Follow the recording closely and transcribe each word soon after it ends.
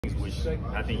which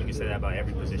I think you can say that about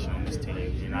every position on this team.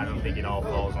 And I don't think it all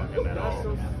falls on him at all.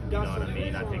 You know what I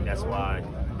mean? I think that's why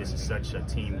this is such a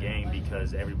team game,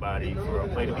 because everybody, for a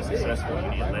play to be successful,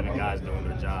 you need 11 guys doing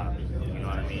their job. You know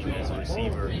what I mean? As a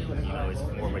receiver,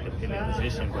 it's more of a dependent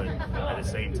position, but at the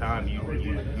same time, you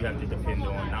have to depend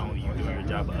on not only you doing your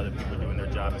job, but other people doing their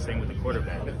job. The same with the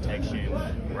quarterback, protection,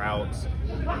 routes,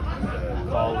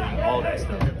 calling, all that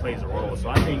stuff. It plays a role. So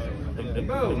I think the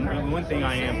one thing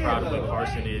I am proud of with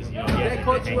Carson is, he has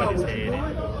his hang in his head,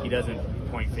 and he doesn't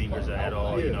point fingers at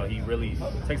all. He really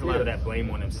takes a lot of that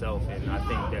blame on himself, and I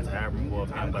think that's admirable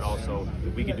of him. But also,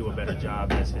 we can do a better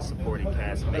job as his supporting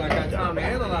cast. I got time to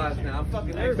analyze now. I'm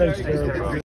fucking nervous. Thanks,